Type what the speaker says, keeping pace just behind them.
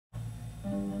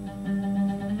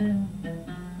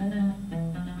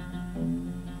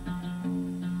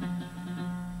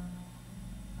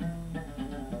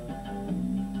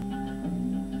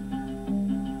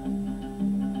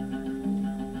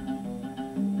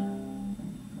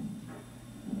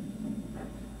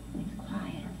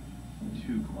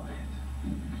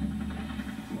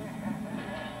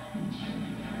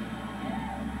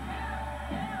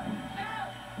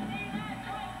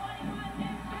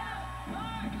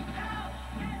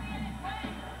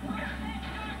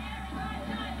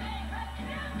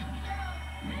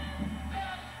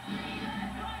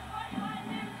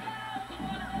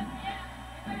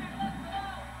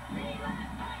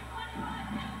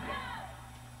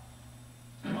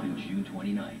June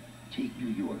 29th. Take New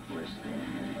York for a spin.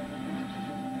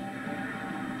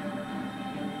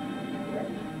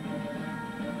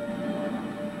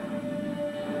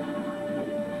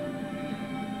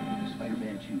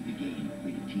 Spider-Man 2, The Game,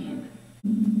 rated teen.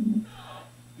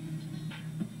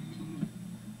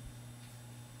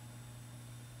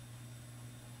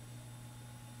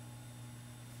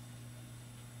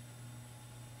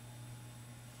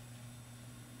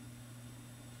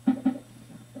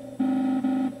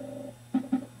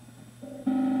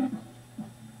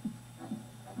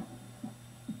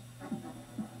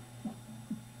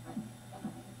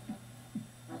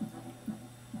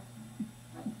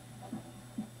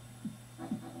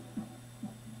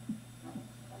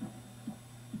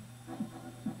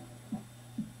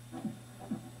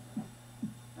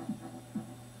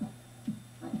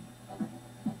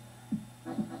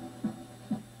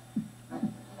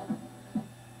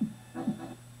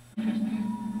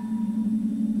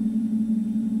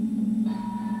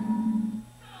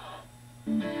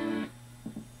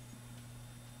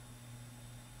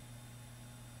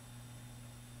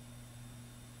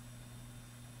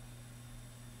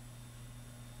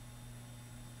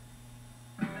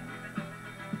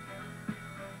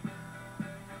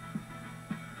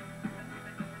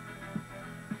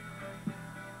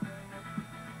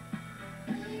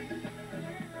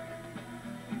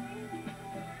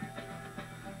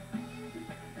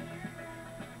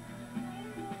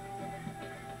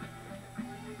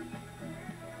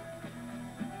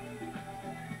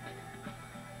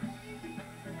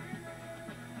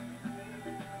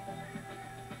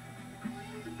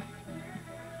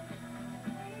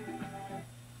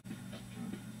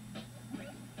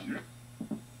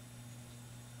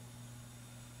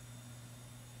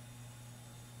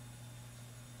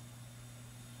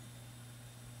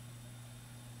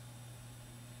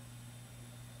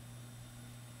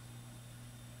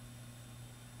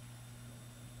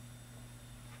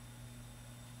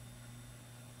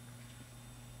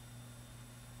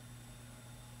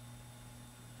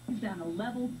 Down a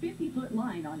level 50-foot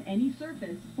line on any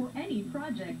surface for any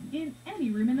project in any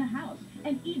room in the house,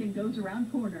 and even goes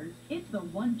around corners. It's the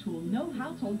one tool no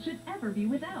household should ever be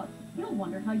without. You'll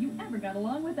wonder how you ever got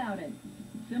along without it.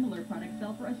 Similar products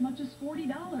sell for as much as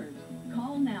 $40.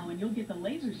 Call now and you'll get the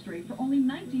laser straight for only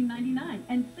 $19.99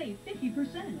 and save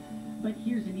 50%. But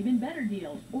here's an even better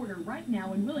deal. Order right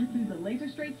now and we'll include the laser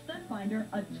straight stud finder,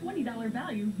 a $20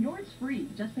 value, yours free,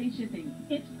 just pay shipping.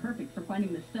 It's perfect for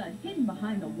finding the stud hidden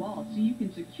behind the wall so you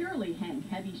can securely hang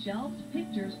heavy shelves,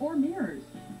 pictures, or mirrors.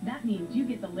 That means you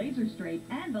get the laser straight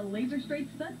and the laser straight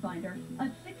stud finder, a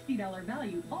 $60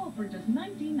 value, all for just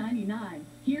 $19.99.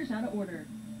 Here's how to order.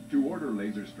 To order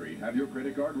Laser Straight, have your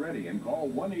credit card ready and call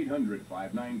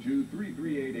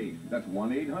 1-800-592-3388. That's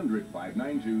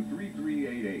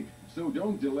 1-800-592-3388. So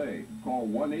don't delay. Call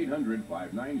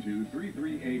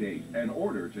 1-800-592-3388 and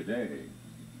order today.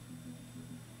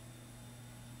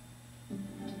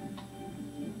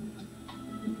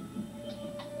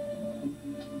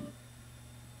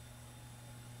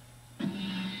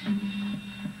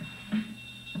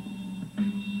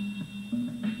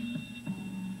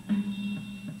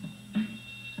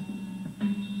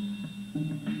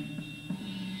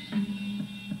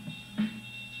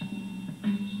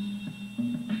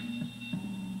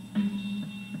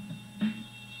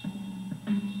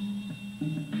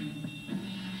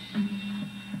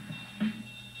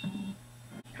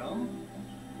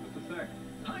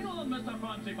 Mr.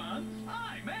 Fancy Pants.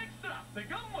 I'm Extra, the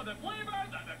gum with the flavor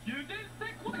that refuses to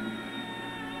quit.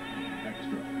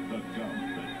 Extra, the gum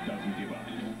that doesn't give up.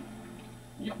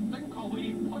 You think a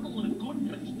wee puddle is good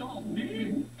to stop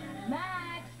me?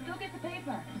 Max, go get the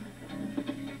paper.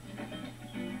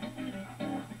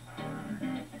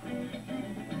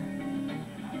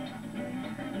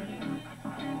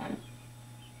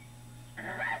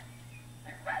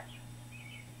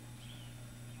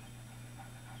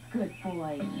 Good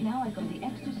boy. Now I go the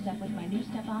extra step with my new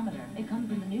stepometer. It comes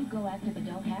with a new Go Active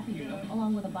Adult Happy Meal,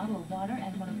 along with a bottle of water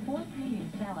and one of 4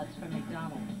 premium salads from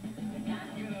McDonald's.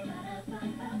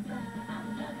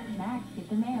 Max, get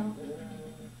the mail.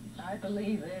 I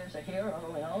believe there's a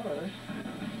hero in all of us.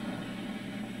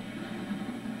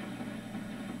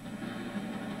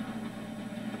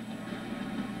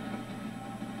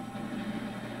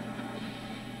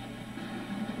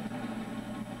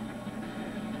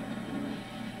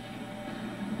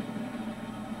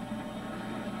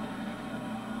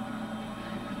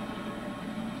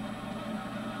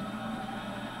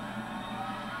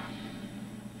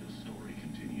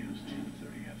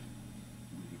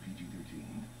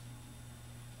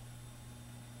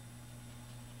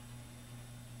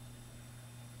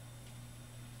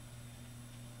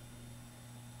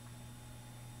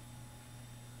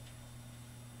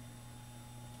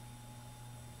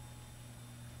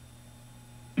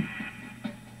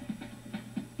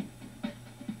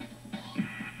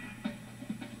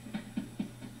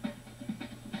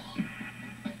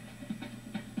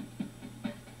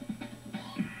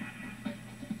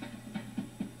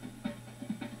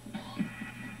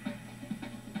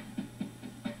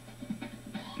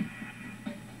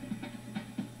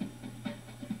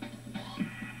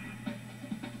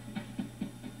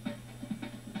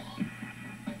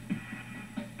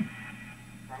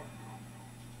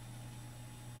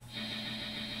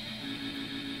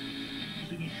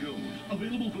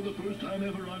 Available for the first time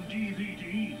ever on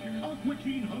DVD. Aqua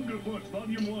Teen Hunger Force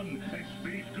Volume 1 and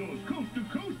Space Ghost Coast to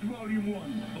Coast Volume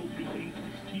 1. Both contain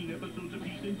 16 episodes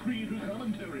apiece and creator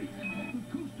commentary. The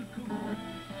Coast to Coast...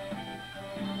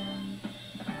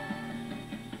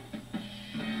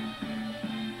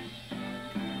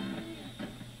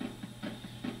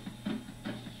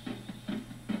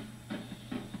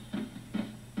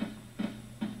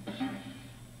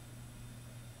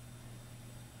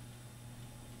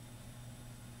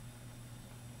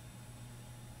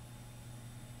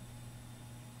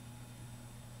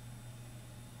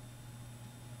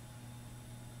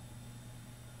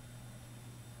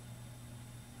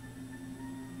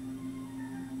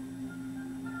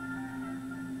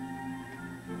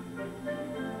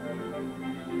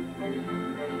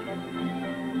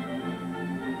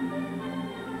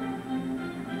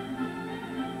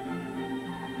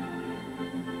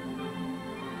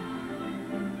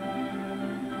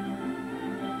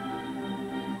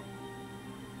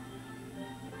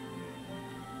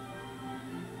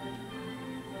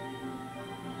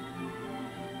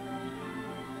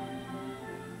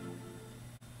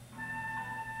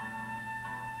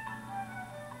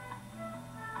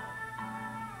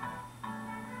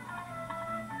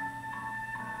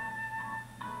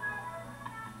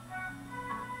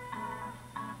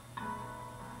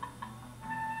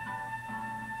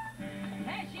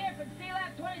 From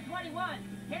Sea-Lab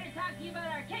 2021, here to talk to you about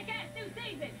our kick-ass new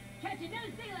season. Catch a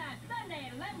new Sea-Lab Sunday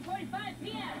at 11:45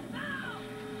 p.m.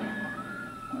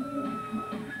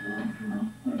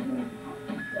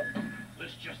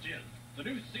 This just in. The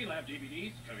new Sea-Lab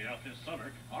DVDs coming out this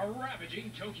summer are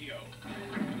ravaging Tokyo.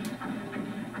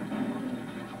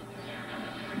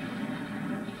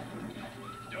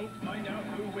 Don't find out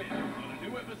who wins on a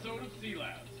new episode of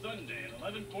Sea-Lab, Sunday at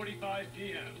 11:45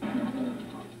 p.m.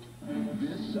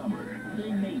 This summer,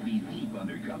 they may be deep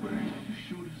undercover, You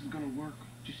sure this is gonna work?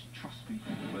 Just trust me.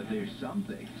 but there's some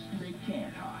things they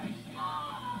can't hide.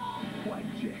 White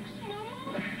chicks.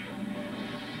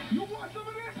 You want some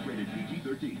of this? Rated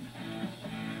PG-13.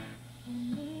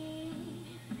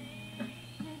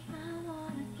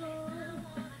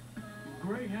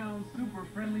 Greyhound super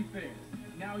friendly fares.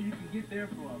 Now you can get there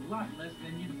for a lot less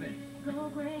than you think. Go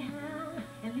Greyhound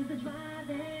and leave the drive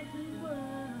there to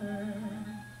work.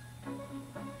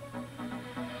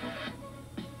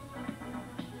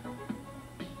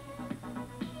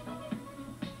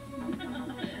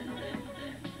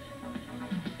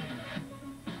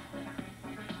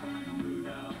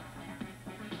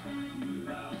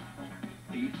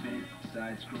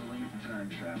 Side-scrolling time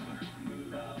traveler.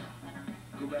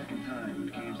 Go back in time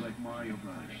with games like Mario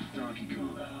Brothers, Donkey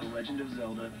Kong, The Legend of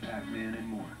Zelda, Pac-Man, and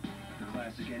more. The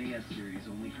classic NES series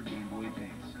only for Game Boy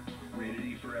Advance. Rated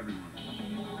E for everyone.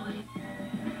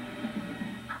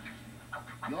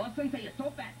 Your sensei is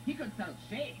so fat, he could sell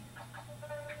shade.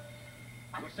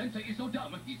 Your sensei is so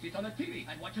dumb, he sits on the TV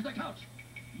and watches the couch.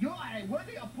 You are a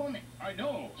worthy opponent. I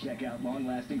know. Check out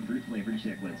long-lasting fruit-flavored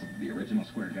chiclets, the original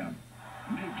square gum.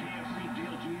 New KFC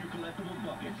Dale Jr. collectible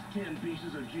buckets. 10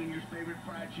 pieces of Junior's favorite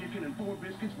fried chicken and 4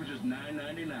 biscuits for just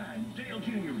 $9.99. Dale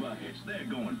Jr. buckets, they're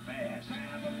going fast.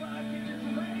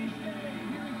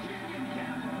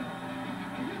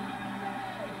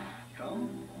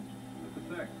 Come? What's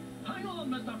the Hang on,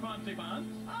 Mr. Fancy Pants.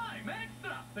 I'm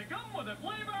Extra, the gum with the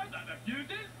flavor that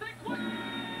refuses to quit.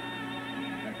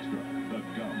 Extra, the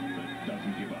gum that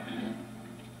doesn't give up.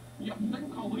 You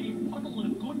think I'll leave puddle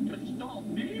and good to stop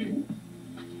me?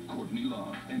 Courtney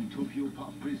Love and Tokyo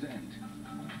Pop present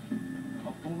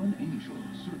a fallen angel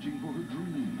searching for her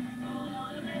dream,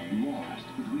 lost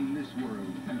between this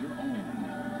world and her own.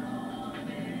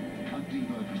 A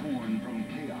diva torn from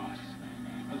chaos,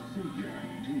 a savior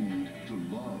doomed to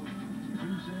love.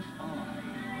 Princess I.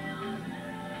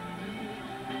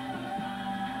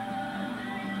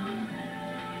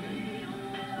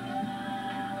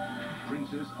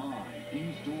 Princess I,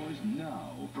 in stores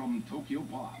now from Tokyo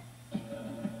Pop.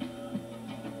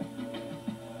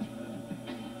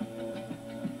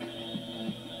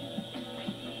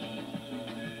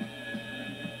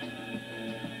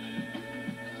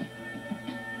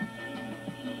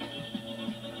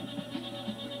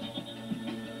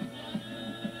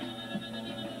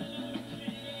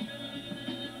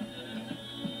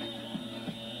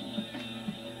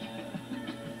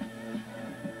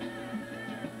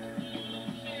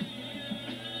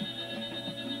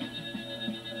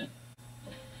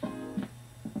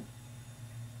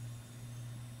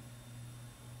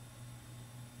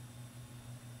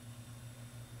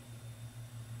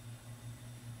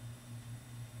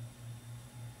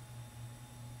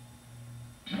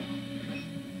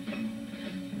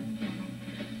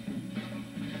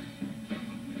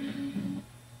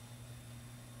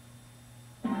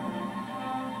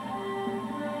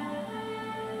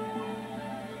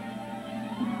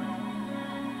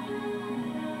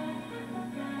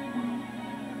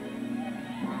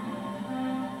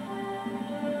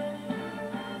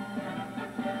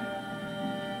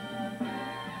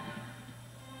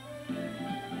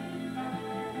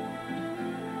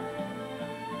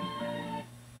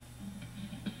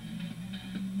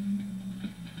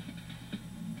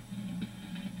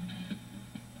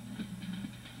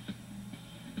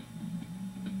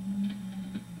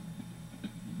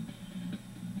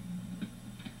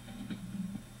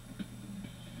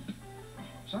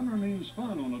 Summer means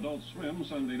fun on Adult Swim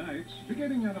Sunday nights,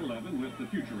 beginning at 11 with the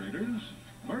Futurators,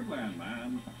 Birdland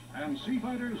Man, and Sea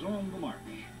Fighters on the March.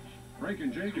 Drake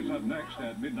and Jake is up next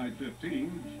at midnight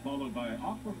 15, followed by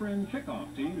Aqua Friend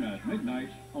Kickoff Team at midnight,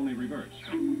 only reversed.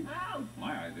 Ouch!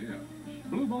 My idea.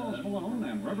 Blue Balls Malone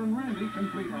and Reverend Randy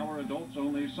complete our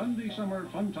adults-only Sunday Summer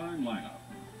Fun Time lineup.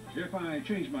 If I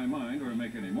change my mind or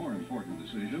make any more important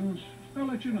decisions, I'll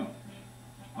let you know.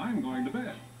 I'm going to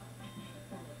bed.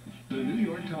 The New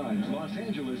York Times, Los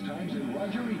Angeles Times, and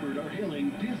Roger Ebert are hailing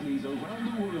Disney's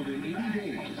Around the World in 80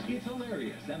 Days. It's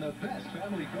hilarious and the best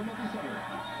family film of the summer.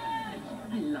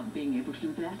 I love being able to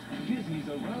do that. Disney's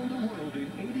Around the World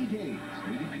in 80 Days.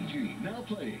 Rated PG. Now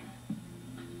playing.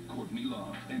 Courtney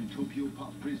Love and Tokyo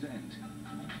Pop present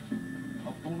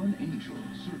a fallen angel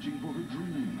searching for her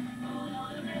dream,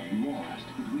 lost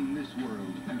between this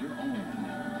world and her own.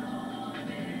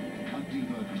 A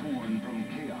diva torn from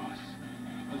chaos,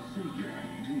 a savior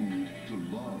doomed to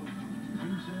love.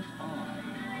 Princess I.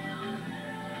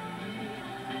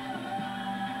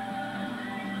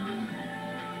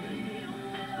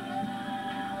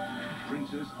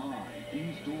 Princess I, in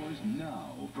stores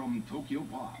now from Tokyo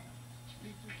Pop.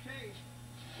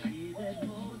 See that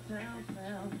Motown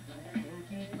sound,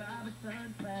 keep Bobby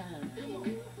sunshine.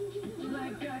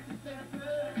 Like Dr.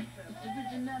 Pepper,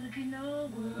 originality no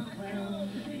world round.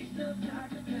 The taste of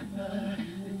Dr. Pepper,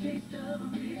 the taste of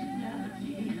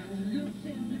originality, loops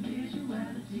in the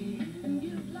visuality, and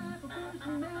gives life a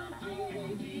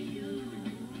personality. Be you,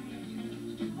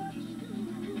 do what you do.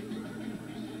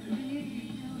 Be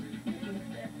you, it's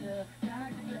better,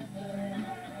 Dr. Pepper.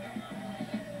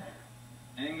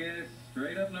 Angus,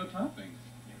 straight up, no toppings.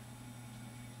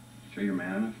 Sure you're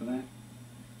man enough for that?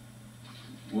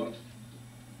 What?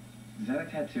 Is that a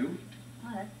tattoo?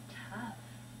 Oh, that's tough.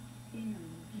 Ew.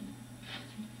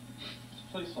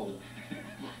 Placeholder.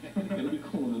 It'll be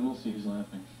cool, and then we'll see who's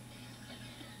laughing.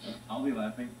 I'll be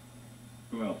laughing.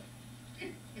 Who else?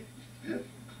 Step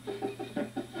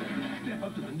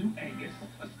up to the new Angus,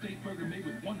 a steak burger made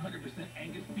with 100%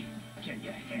 Angus beef. Can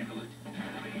you handle it?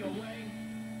 Your way.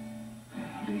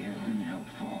 They have been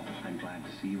helpful. I'm glad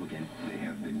to see you again. They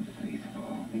have been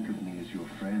faithful. Think of me as your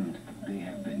friend. They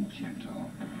have been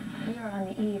gentle. We are on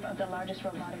the eve of the largest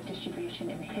robotic distribution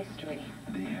in history.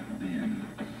 They have been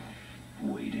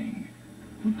waiting.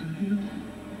 What the hell?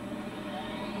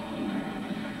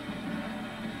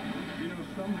 You know,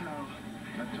 somehow,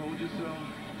 I told you so,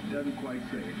 doesn't quite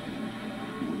say it.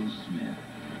 Will Smith.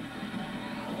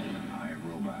 I,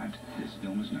 Robot. This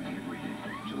film is not yet rated.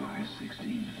 July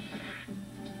 16th.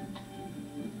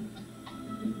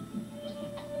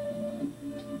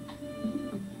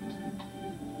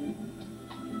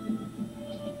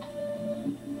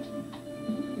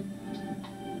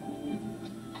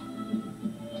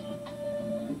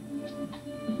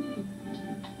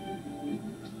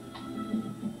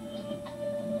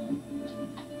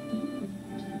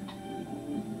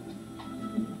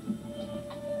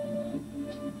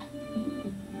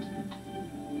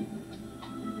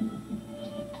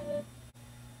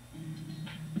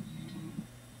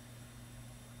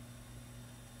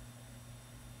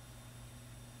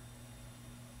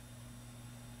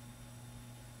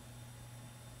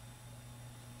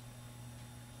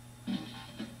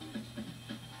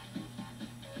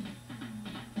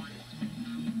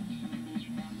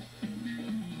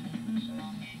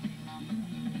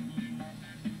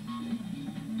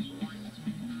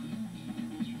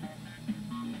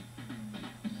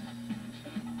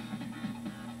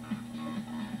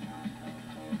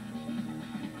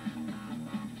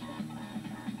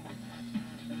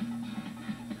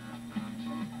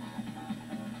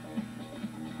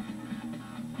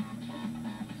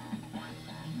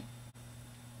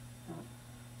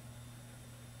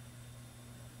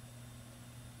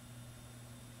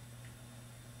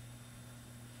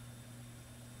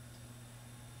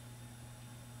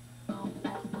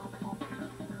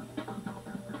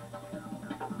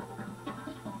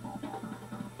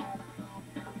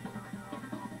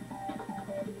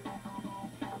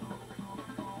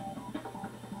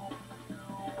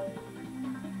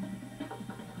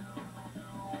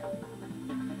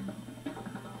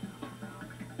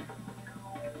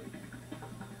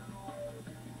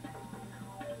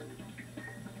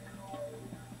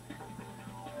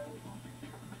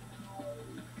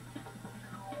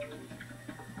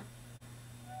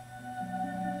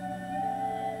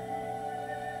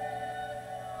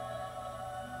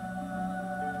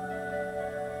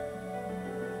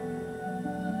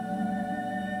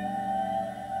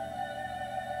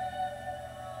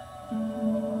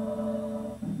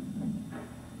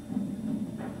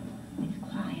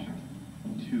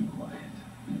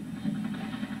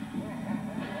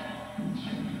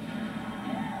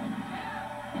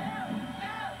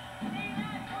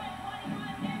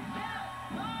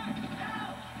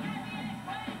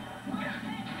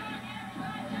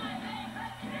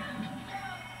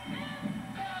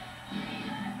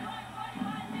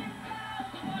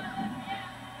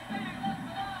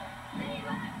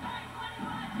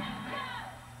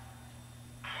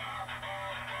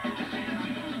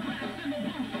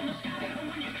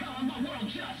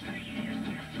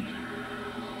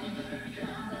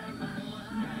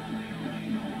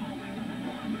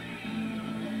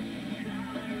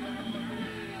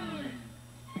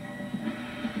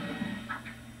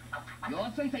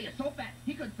 Your sensei is so fat,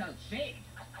 he could sell shade.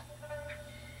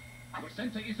 Your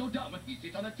sensei is so dumb, he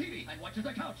sits on the TV and watches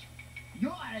the couch.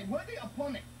 You are a worthy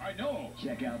opponent. I know.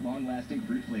 Check out long-lasting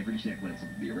fruit-flavored chiclets,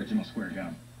 the original square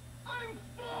gum. I'm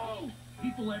full!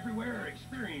 People everywhere are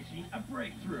experiencing a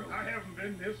breakthrough. I haven't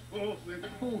been this full since...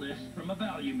 Fullness from a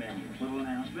value menu. Little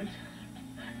announcement.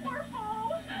 We're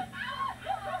full!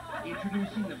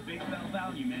 Introducing the Big Bell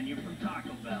Value Menu from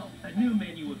Taco Bell. A new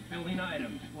menu with filling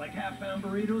items like half-pound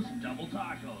burritos and double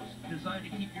tacos. Designed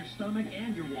to keep your stomach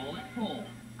and your wallet full.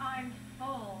 I'm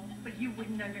full, but you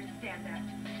wouldn't understand that.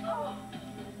 Oh.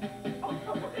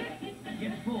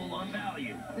 Get full on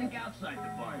value. Think outside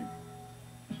the bun.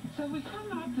 So we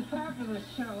come out the top of the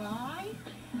show, alright?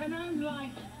 And I'm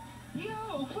like,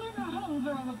 yo, where the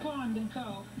homegirl the pond and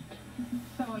so?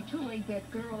 So I two-ate that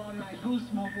girl on my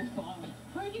Boost mobile phone.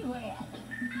 Where you at?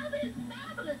 Now this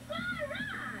fabulous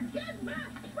sunrise! Get my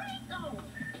freak on!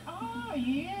 Oh,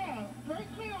 yeah.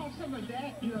 Break me off some of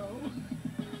that, Joe.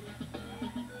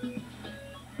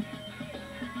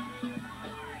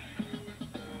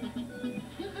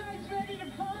 You guys ready to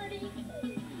party?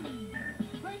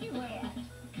 Where you at?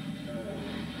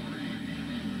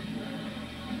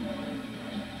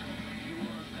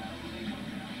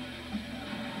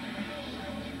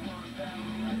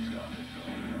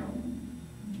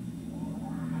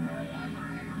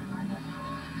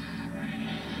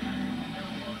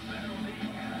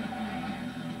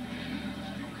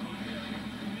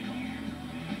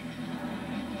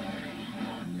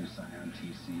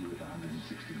 TC with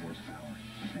 160 horsepower,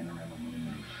 panorama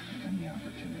moonroof, and the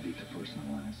opportunity to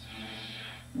personalize.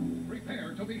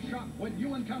 Prepare to be shocked when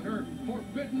you encounter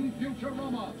Forbidden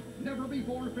Futurama. Never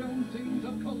before filmed scenes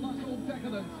of colossal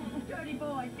decadence. Dirty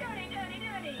boy! Dirty, dirty,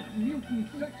 dirty! Mutant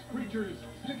sex creatures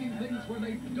sticking things where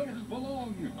they don't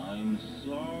belong. I'm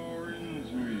sorry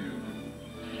to you.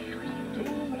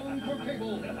 Too long for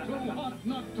cable, too hot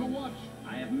not to watch.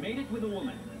 I have made it with a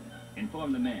woman.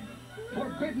 Inform the men.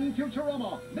 Forbidden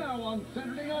Futurama, now on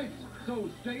Saturday nights, so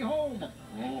stay home.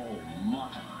 Oh, my.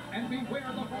 And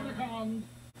beware the Fornicons.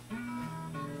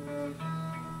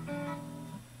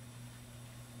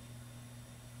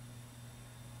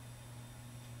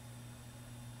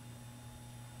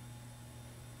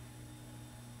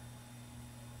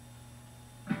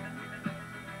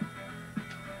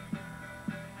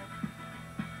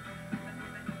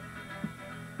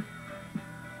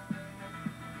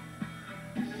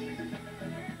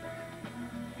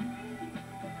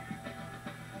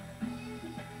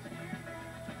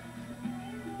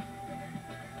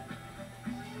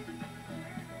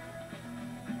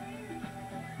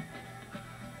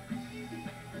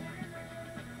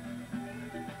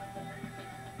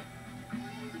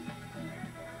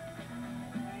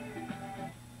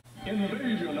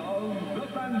 Invasion of the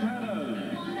Fantanas.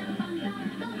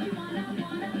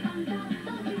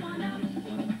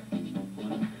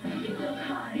 You look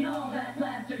hot in all that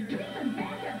laughter. Do some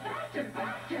faster, faster,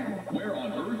 faster. Where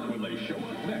on earth will they show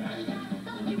up next?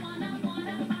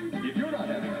 If you're not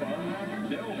having fun,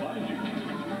 they'll find you.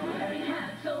 Very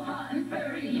hot, so hot and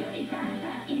furry. You need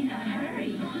that in a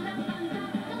hurry.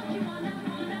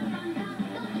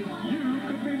 You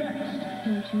could be next.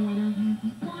 Don't you wanna?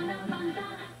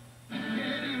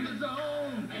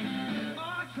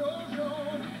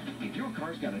 If your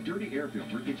car's got a dirty air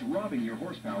filter, it's robbing your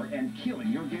horsepower and killing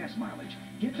your gas mileage.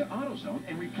 Get to AutoZone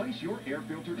and replace your air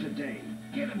filter today.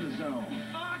 Get in the zone.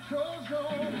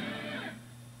 AutoZone!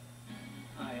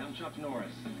 Hi, I'm Chuck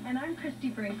Norris. And I'm Christy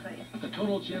Brinkley. The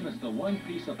Total Gym is the one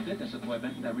piece of fitness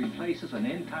equipment that replaces an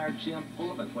entire gym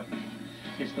full of equipment.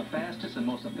 It's the fastest and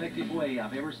most effective way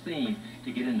I've ever seen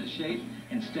to get into shape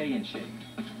and stay in shape.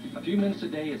 A few minutes a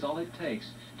day is all it takes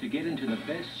to get into the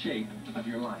best shape of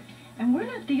your life. And we're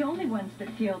not the only ones that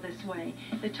feel this way.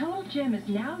 The Total Gym is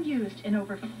now used in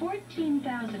over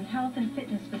 14,000 health and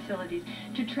fitness facilities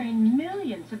to train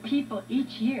millions of people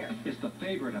each year. It's the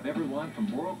favorite of everyone from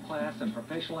world-class and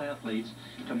professional athletes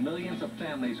to millions of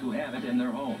families who have it in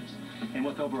their homes. And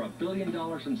with over $1 billion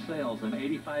in sales in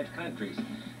 85 countries,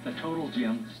 the Total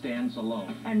Gym stands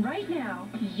alone. And right now,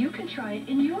 you can try it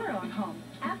in your own home,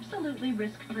 absolutely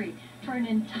risk-free, for an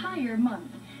entire month.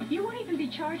 You won't even be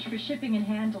charged for shipping and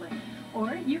handling.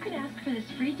 Or you can ask for this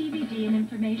free DVD and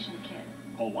information kit.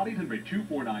 Call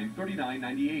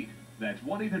 1-800-249-3998. That's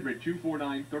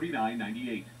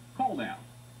 1-800-249-3998. Call now.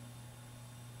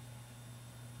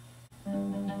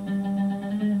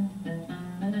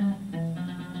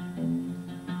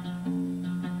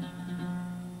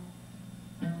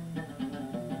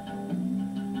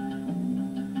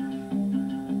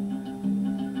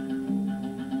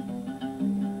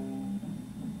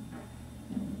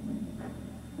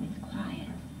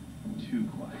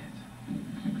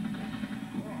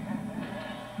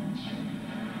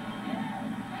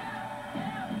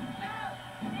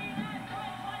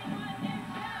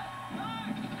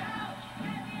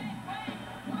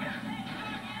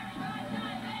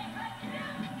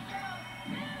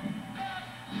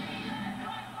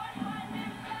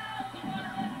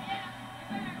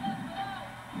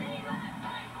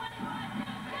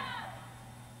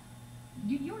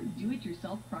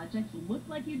 do-it-yourself projects look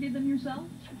like you did them yourself?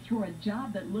 For a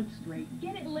job that looks great,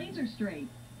 get it laser straight.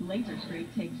 Laser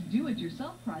Straight takes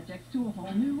do-it-yourself projects to a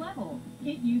whole new level.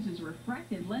 It uses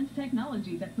refractive lens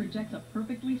technology that projects a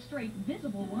perfectly straight,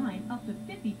 visible line up to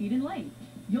 50 feet in length.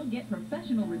 You'll get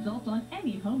professional results on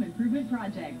any home improvement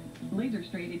project. Laser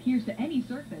Straight adheres to any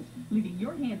surface, leaving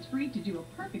your hands free to do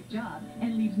a perfect job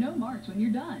and leaves no marks when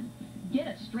you're done. Get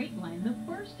a straight line the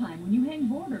first time when you hang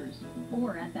borders,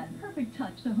 or add that perfect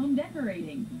touch to home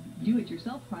decorating.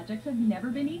 Do-it-yourself projects have never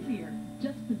been easier.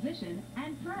 Just position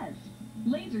and press.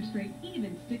 Laser Straight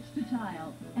even sticks to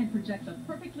tile and projects a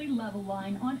perfectly level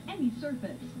line on any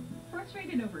surface.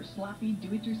 Frustrated over sloppy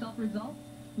do-it-yourself results?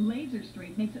 Laser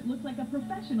Straight makes it look like a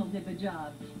professional did the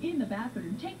job. In the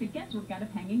bathroom, take the guesswork out of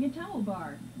hanging a towel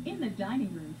bar. In the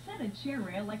dining room, set a chair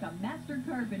rail like a master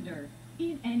carpenter.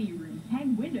 In any room,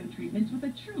 hang window treatments with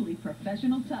a truly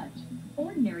professional touch.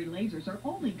 Ordinary lasers are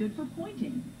only good for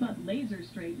pointing, but Laser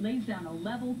Straight lays down a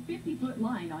level 50-foot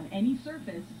line on any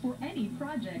surface for any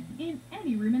project in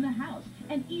any room in the house,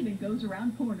 and even goes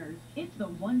around corners. It's the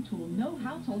one tool no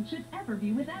household should ever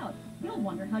be without. You'll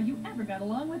wonder how you ever got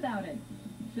along without it.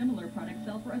 Similar products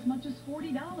sell for as much as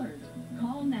 $40.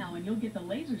 Call now and you'll get the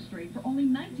Laser Straight for only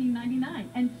 $19.99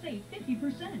 and save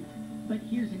 50%. But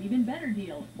here's an even better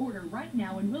deal. Order right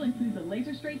now and we'll include the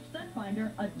Laser Straight Stud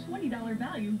Finder, a $20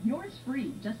 value, yours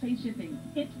free. Just pay shipping.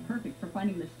 It's perfect for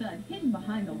finding the stud hidden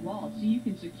behind the wall so you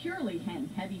can securely hang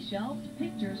heavy shelves,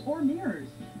 pictures, or mirrors.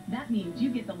 That means you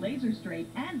get the Laser Straight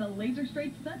and the Laser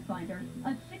Straight Stud Finder,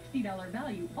 a $60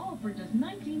 value, all for just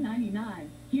 $19.99.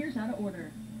 Here's how to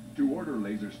order. To order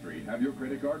Laser Straight, have your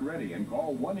credit card ready and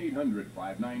call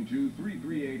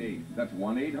 1-800-592-3388. That's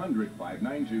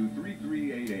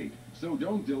 1-800-592-3388. So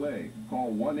don't delay.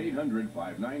 Call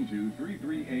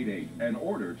 1-800-592-3388 and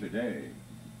order today.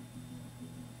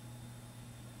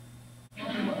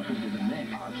 Welcome to the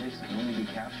mix. Objects can only be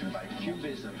captured by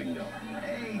Cubism bingo.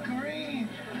 Hey, Green!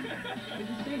 Good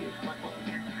to see you.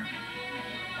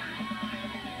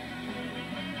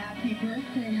 Happy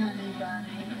birthday, honey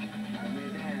bunny.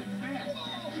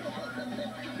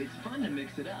 It's fun to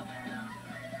mix it up.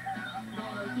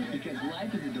 Because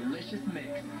life is a delicious mix.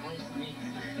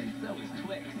 And so is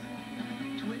Twix.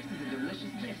 Twix is a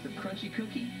delicious mix of crunchy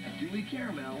cookie, gooey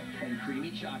caramel, and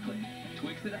creamy chocolate.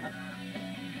 Twix it up.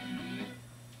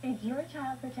 Is your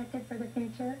child protected for the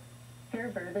future?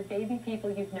 Gerber, the baby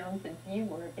people you've known since you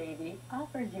were a baby,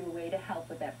 offers you a way to help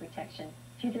with that protection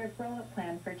through their grow-up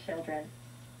plan for children.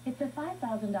 It's a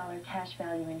 $5,000 cash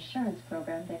value insurance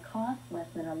program that costs less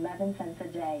than 11 cents a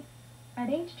day. At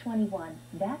age 21,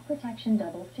 that protection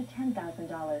doubles to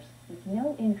 $10,000 with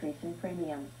no increase in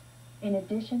premiums. In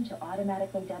addition to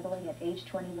automatically doubling at age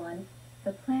 21,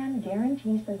 the plan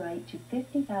guarantees the right to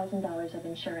 $50,000 of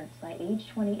insurance by age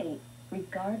 28,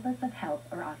 regardless of health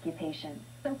or occupation.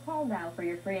 So call now for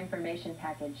your free information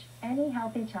package. Any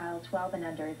healthy child 12 and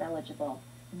under is eligible.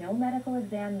 No medical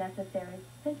exam necessary,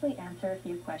 simply answer a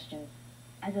few questions.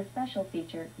 As a special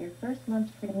feature, your first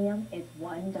month's premium is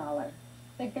 $1.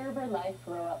 The Gerber Life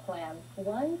Grow-Up Plan.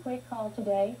 One quick call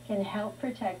today can help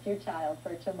protect your child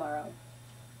for tomorrow.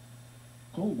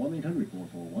 Call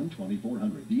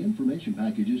 1-800-441-2400. The information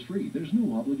package is free. There's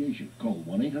no obligation. Call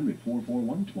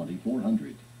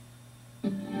 1-800-441-2400.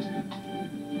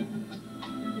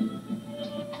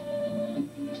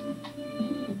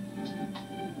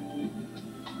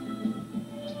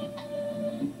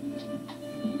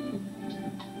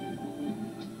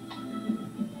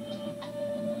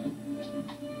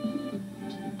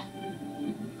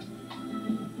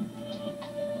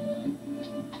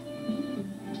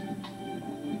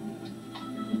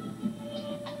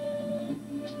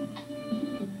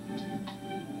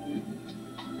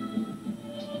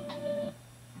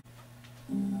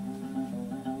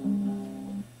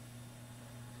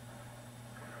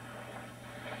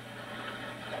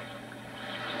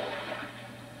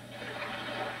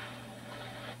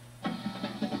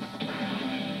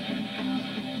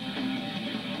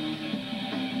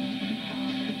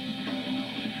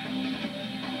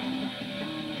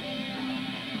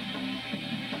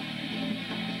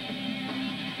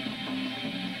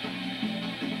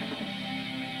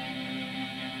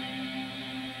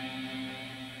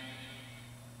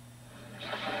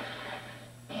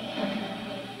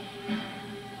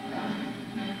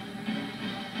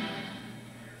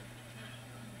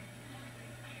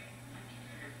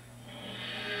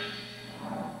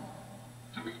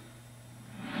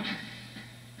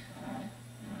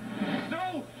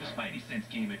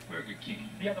 Game at Burger King.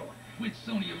 The other one. With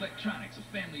Sony Electronics, a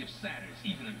family of Saturns,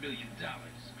 even $1 million.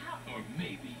 Or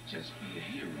maybe just be a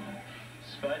hero.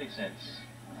 Spidey sense.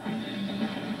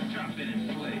 Drop in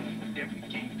and play. Every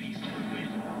game piece will win.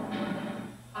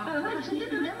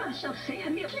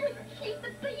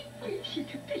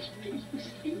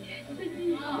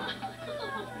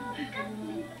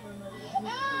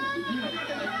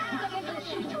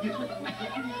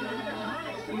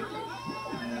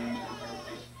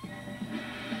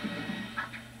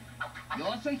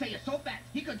 Your sensei is so fat,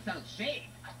 he could sell shade.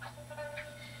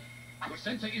 Your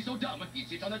sensei is so dumb, he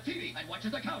sits on the TV and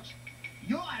watches the couch.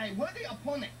 You are a worthy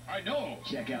opponent. I know.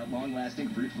 Check out long-lasting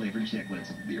fruit-flavored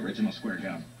chiclets, the original square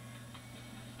gum.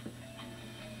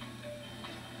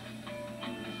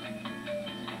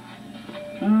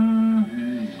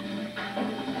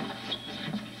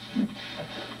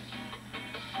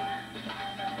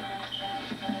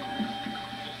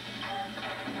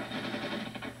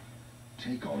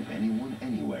 Take on anyone,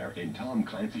 anywhere in Tom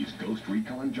Clancy's Ghost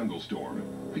Recon Jungle Storm,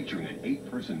 featuring an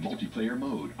 8-person multiplayer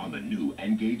mode on the new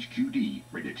N-Gage QD,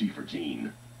 rated T for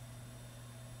teen.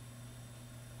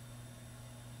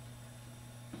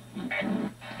 Now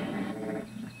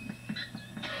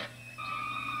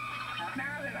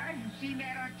that I've seen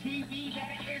that on TV,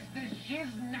 that is the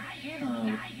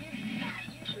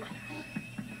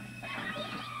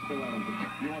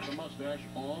You want the mustache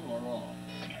on or off?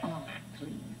 Oh,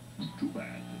 please. Too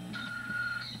bad.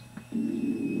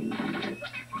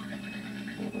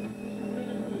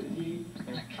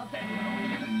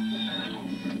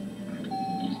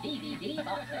 DVD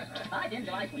box set. I didn't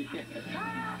like it.